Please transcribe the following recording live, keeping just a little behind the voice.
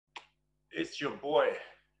It's your boy,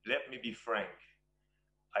 Let Me Be Frank.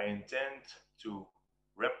 I intend to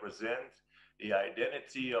represent the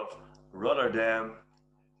identity of Rotterdam,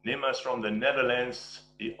 Nima's from the Netherlands,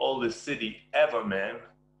 the oldest city ever, man.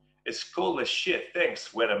 It's cold as shit,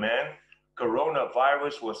 thanks, weatherman.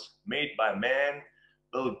 Coronavirus was made by man.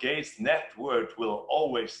 Bill Gates' net worth will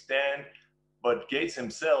always stand, but Gates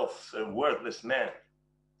himself, a worthless man.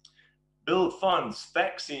 Bill funds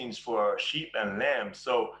vaccines for sheep and lambs,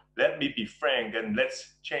 so let me be frank and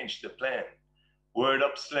let's change the plan. Word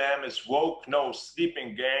up slam is woke, no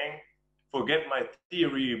sleeping gang. Forget my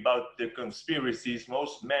theory about the conspiracies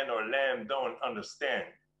most men or lamb don't understand.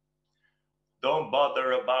 Don't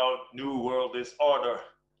bother about New World Disorder.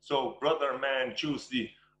 So, brother man, choose the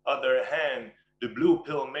other hand. The blue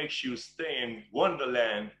pill makes you stay in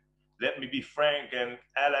Wonderland. Let me be frank, and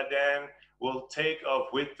Aladdin will take off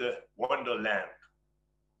with the Wonderland.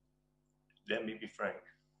 Let me be frank.